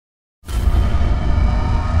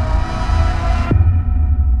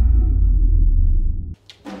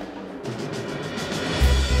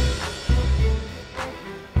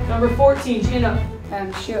Number 14, Gina.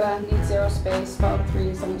 Shooter needs 0 space, bottom 3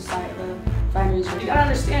 is on the side of the boundaries. You gotta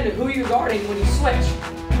understand who you're guarding when you switch.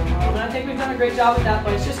 And I think we've done a great job with that,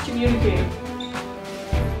 but it's just communicating.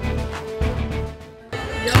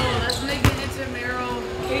 Yo, let's make it intramural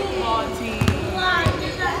kickball team.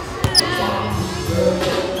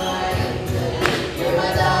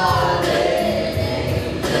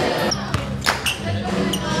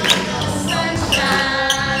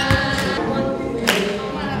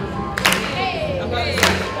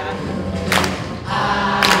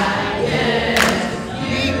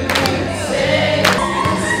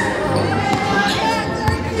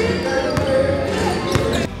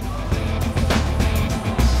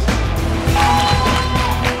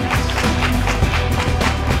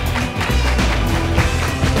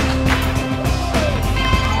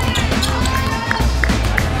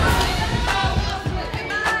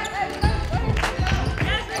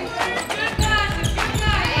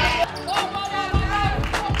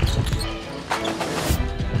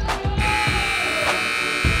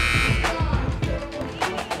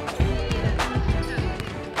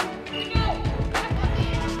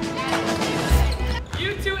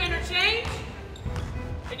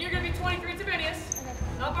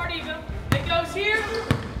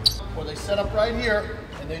 Or they set up right here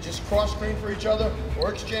and they just cross screen for each other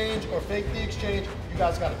or exchange or fake the exchange. You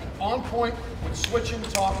guys got to be on point with switching,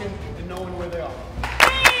 talking, and knowing where they are.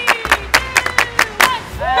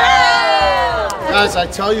 Guys, I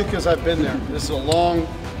tell you because I've been there. This is a long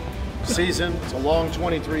season. It's a long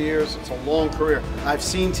 23 years. It's a long career. I've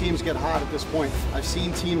seen teams get hot at this point. I've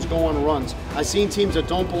seen teams go on runs. I've seen teams that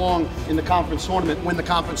don't belong in the conference tournament win the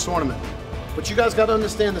conference tournament. But you guys got to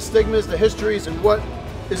understand the stigmas, the histories, and what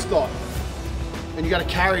is thought. And you got to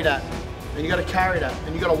carry that. And you got to carry that.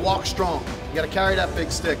 And you got to walk strong. You got to carry that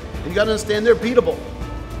big stick. And you got to understand they're beatable.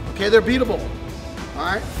 Okay, they're beatable. All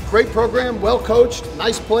right? Great program, well coached,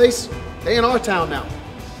 nice place. They in our town now.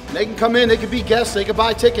 And they can come in, they can be guests, they can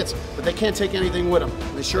buy tickets, but they can't take anything with them.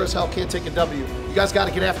 And they sure as hell can't take a W. You guys got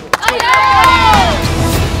to get after it. Oh, yeah!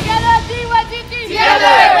 Together, D1,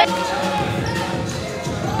 together!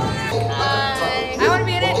 I want to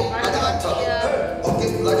be in it.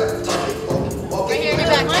 Right here, get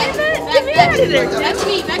back. Back to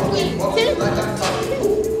me, back to me.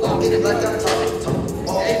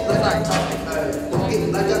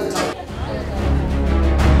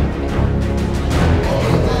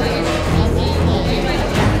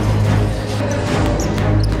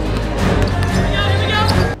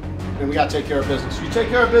 And we got to take care of business. You take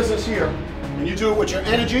care of business here, and you do it with your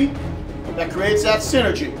energy, that creates that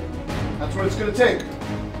synergy. That's what it's going to take.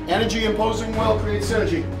 Energy imposing will create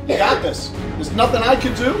synergy. You got this. There's nothing I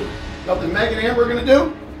can do, nothing Meg and Amber are going to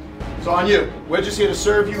do. It's on you. We're just here to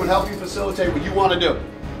serve you and help you facilitate what you want to do.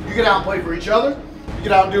 You get out and play for each other. You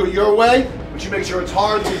get out and do it your way, but you make sure it's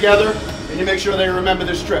hard together, and you make sure they remember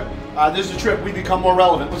this trip. This is a trip we become more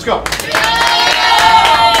relevant. Let's go.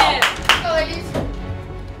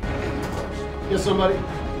 Get somebody.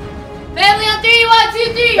 Family on 3, 1,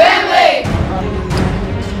 2, 3. Family!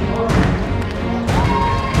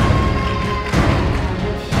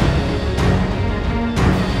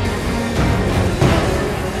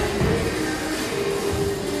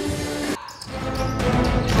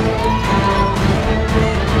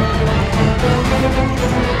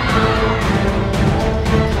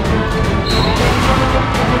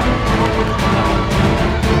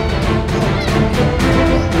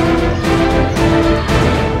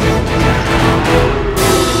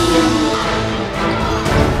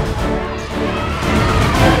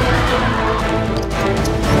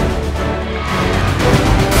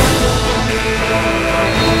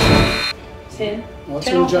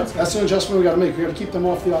 That's an adjustment we got to make. We got to keep them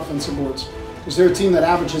off the offensive boards because they're a team that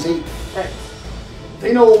averages 8. Right.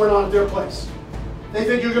 They know what went on at their place. They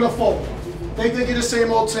think you're going to fold. They think you're the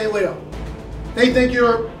same old St. Leo. They think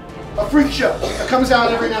you're a freak show that comes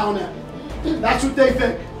out every now and then. That's what they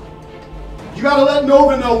think. You got to let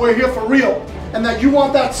Nova know we're here for real and that you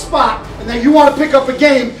want that spot and that you want to pick up a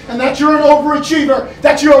game and that you're an overachiever,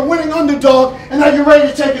 that you're a winning underdog, and that you're ready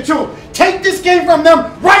to take it to them. Take this game from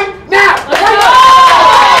them right now!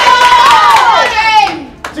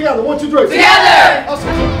 Together, 1, 2, 3. Together!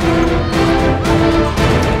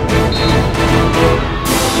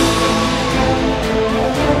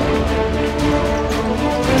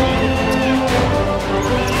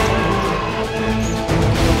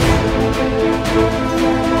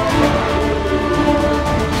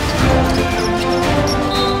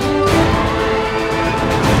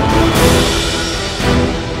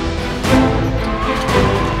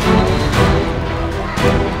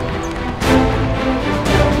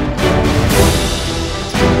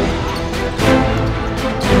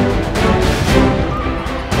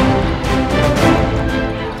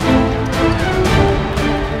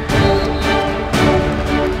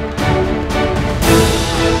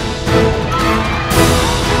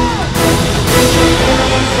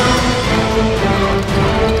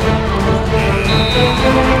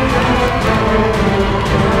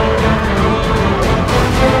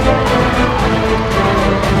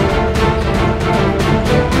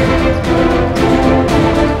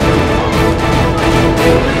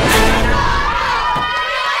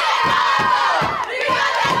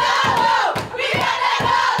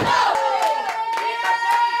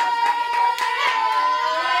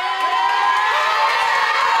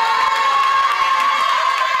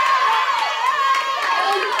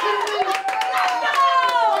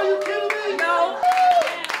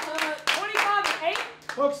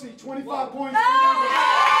 25 points.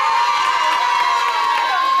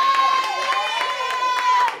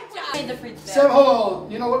 Seven, hold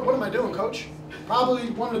on. You know what am I doing, coach?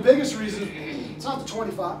 Probably one of the biggest reasons, it's not the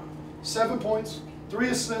 25. 7 points, 3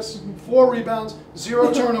 assists, 4 rebounds,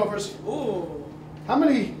 0 turnovers. Ooh. How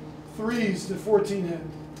many threes did 14 hit?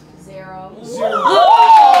 0. 0. You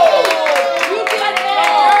did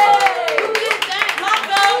that! You did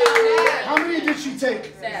that! How many did she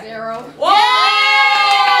take? 0. Whoa!